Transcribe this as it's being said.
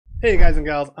Hey guys and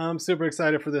gals, I'm super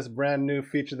excited for this brand new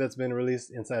feature that's been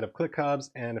released inside of ClickHubs,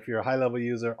 and if you're a high-level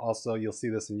user also you'll see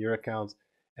this in your accounts.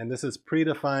 And this is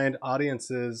predefined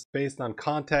audiences based on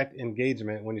contact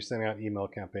engagement when you're sending out email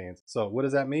campaigns. So what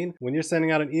does that mean? When you're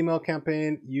sending out an email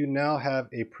campaign, you now have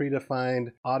a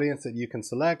predefined audience that you can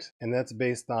select, and that's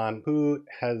based on who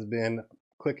has been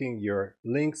clicking your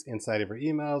links inside of your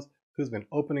emails, who's been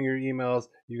opening your emails.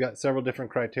 You've got several different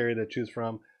criteria to choose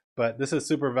from. But this is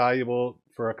super valuable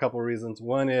for a couple reasons.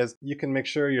 One is you can make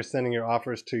sure you're sending your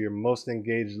offers to your most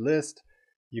engaged list.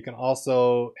 You can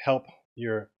also help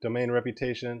your domain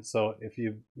reputation. So if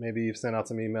maybe you've sent out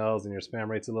some emails and your spam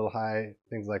rate's a little high,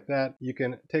 things like that, you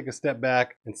can take a step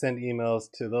back and send emails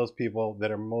to those people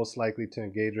that are most likely to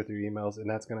engage with your emails, and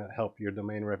that's going to help your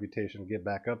domain reputation get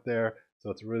back up there. So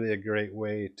it's really a great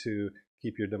way to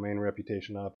keep your domain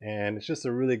reputation up, and it's just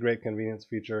a really great convenience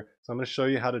feature. So I'm going to show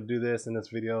you how to do this in this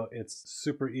video. It's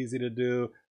super easy to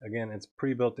do. Again, it's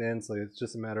pre-built in, so it's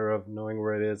just a matter of knowing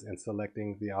where it is and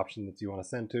selecting the option that you want to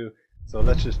send to. So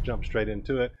let's just jump straight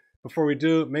into it. Before we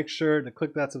do, make sure to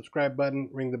click that subscribe button,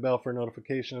 ring the bell for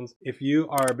notifications. If you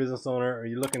are a business owner or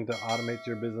you're looking to automate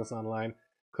your business online,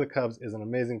 ClickHubs is an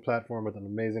amazing platform with an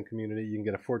amazing community. You can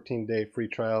get a 14-day free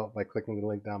trial by clicking the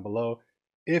link down below.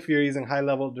 If you're using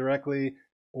HighLevel directly,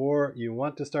 or you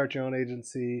want to start your own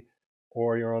agency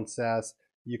or your own SaaS,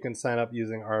 you can sign up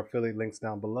using our affiliate links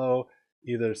down below.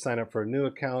 Either sign up for a new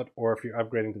account, or if you're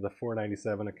upgrading to the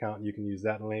 $4.97 account, you can use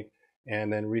that link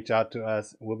and then reach out to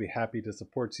us. We'll be happy to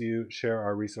support you, share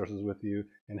our resources with you,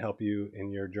 and help you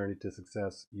in your journey to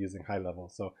success using HighLevel.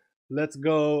 So let's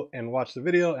go and watch the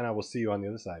video, and I will see you on the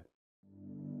other side.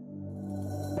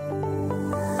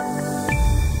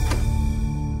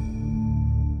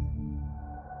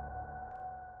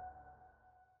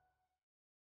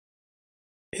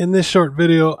 In this short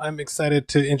video, I'm excited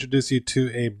to introduce you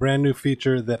to a brand new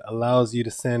feature that allows you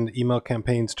to send email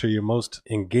campaigns to your most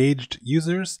engaged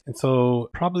users. And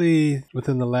so probably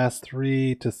within the last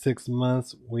 3 to 6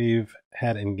 months, we've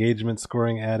had engagement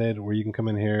scoring added where you can come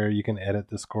in here, you can edit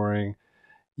the scoring.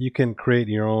 You can create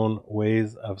your own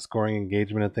ways of scoring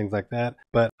engagement and things like that.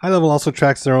 But HighLevel also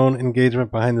tracks their own engagement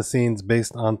behind the scenes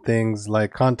based on things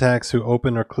like contacts who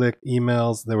open or click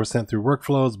emails that were sent through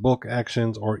workflows, bulk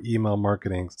actions, or email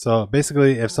marketing. So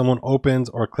basically, if someone opens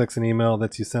or clicks an email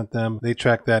that you sent them, they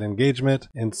track that engagement.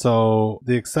 And so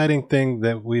the exciting thing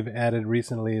that we've added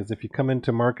recently is if you come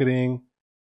into marketing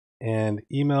and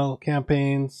email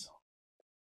campaigns,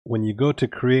 when you go to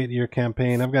create your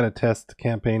campaign, I've got a test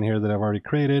campaign here that I've already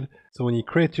created. So when you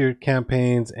create your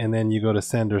campaigns and then you go to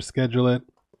send or schedule it,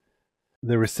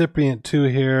 the recipient to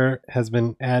here has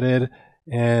been added,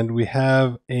 and we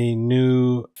have a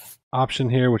new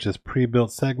option here, which is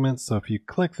pre-built segments. So if you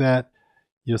click that,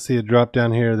 you'll see a drop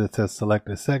down here that says select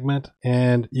a segment,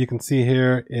 and you can see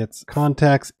here it's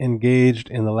contacts engaged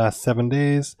in the last 7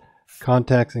 days,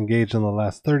 contacts engaged in the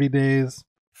last 30 days,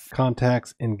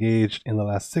 contacts engaged in the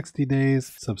last 60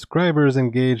 days, subscribers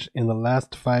engaged in the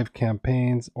last 5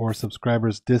 campaigns, or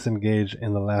subscribers disengaged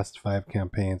in the last 5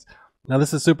 campaigns. Now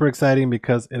this is super exciting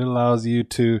because it allows you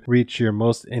to reach your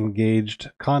most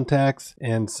engaged contacts.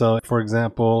 And so, for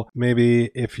example, maybe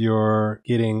if you're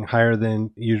getting higher than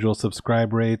usual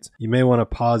subscribe rates, you may want to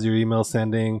pause your email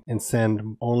sending and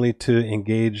send only to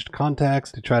engaged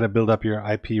contacts to try to build up your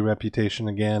IP reputation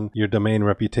again, your domain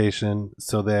reputation,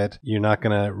 so that you're not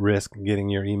going to risk getting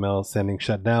your email sending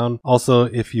shut down. Also,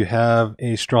 if you have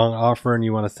a strong offer and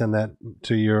you want to send that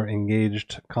to your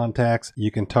engaged contacts,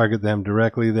 you can target them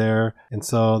directly there. And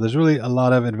so there's really a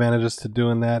lot of advantages to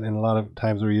doing that, and a lot of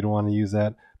times where you don't want to use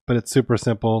that, but it's super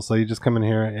simple. So you just come in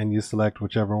here and you select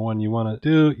whichever one you want to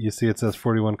do. You see it says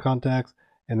 41 contacts,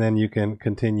 and then you can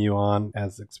continue on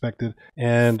as expected.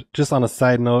 And just on a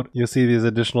side note, you'll see these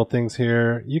additional things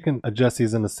here. You can adjust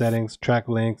these in the settings, track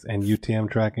links, and UTM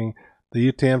tracking.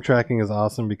 The UTM tracking is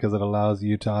awesome because it allows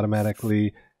you to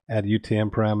automatically add UTM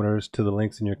parameters to the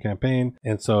links in your campaign,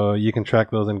 and so you can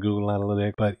track those in Google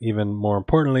Analytics. But even more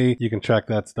importantly, you can track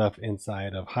that stuff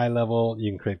inside of HighLevel.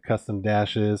 You can create custom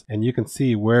dashes, and you can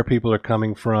see where people are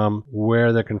coming from,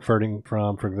 where they're converting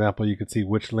from. For example, you could see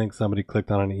which link somebody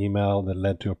clicked on an email that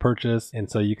led to a purchase,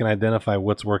 and so you can identify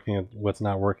what's working and what's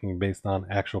not working based on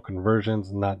actual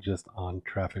conversions, not just on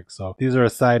traffic. So these are a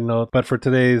side note, but for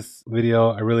today's video,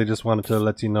 I really just wanted to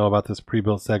let you know about this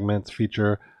pre-built segments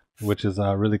feature, which is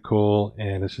really cool,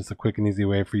 and it's just a quick and easy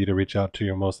way for you to reach out to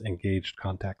your most engaged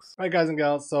contacts. All right, guys and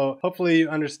gals, so hopefully you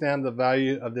understand the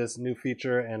value of this new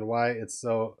feature and why it's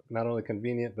so not only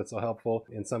convenient but so helpful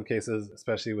in some cases,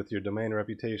 especially with your domain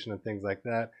reputation and things like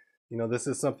that. You know, this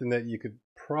is something that you could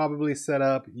probably set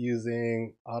up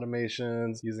using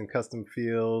automations, using custom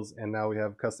fields, and now we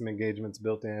have custom engagements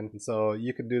built in. And so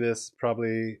you could do this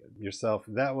probably yourself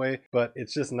that way, but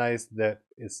it's just nice that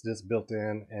it's just built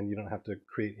in and you don't have to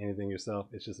create anything yourself.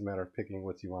 It's just a matter of picking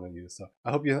what you want to use. So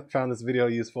I hope you found this video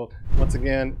useful. Once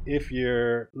again, if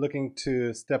you're looking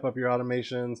to step up your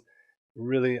automations,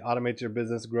 really automate your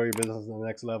business, grow your business to the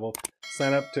next level,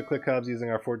 sign up to ClickHubs using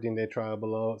our 14-day trial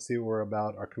below. See what we're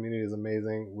about. Our community is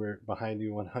amazing. We're behind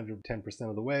you 110%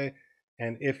 of the way.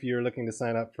 And if you're looking to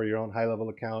sign up for your own high-level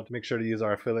account, make sure to use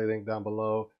our affiliate link down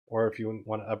below. Or if you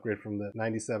want to upgrade from the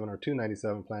 97 or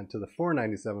 297 plan to the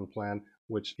 497 plan,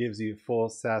 which gives you full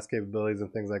SaaS capabilities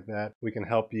and things like that, we can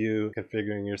help you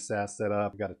configuring your SaaS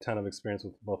setup. We've got a ton of experience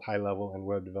with both high level and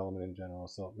web development in general.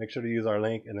 So make sure to use our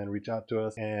link and then reach out to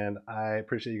us. And I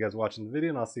appreciate you guys watching the video,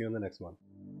 and I'll see you in the next one.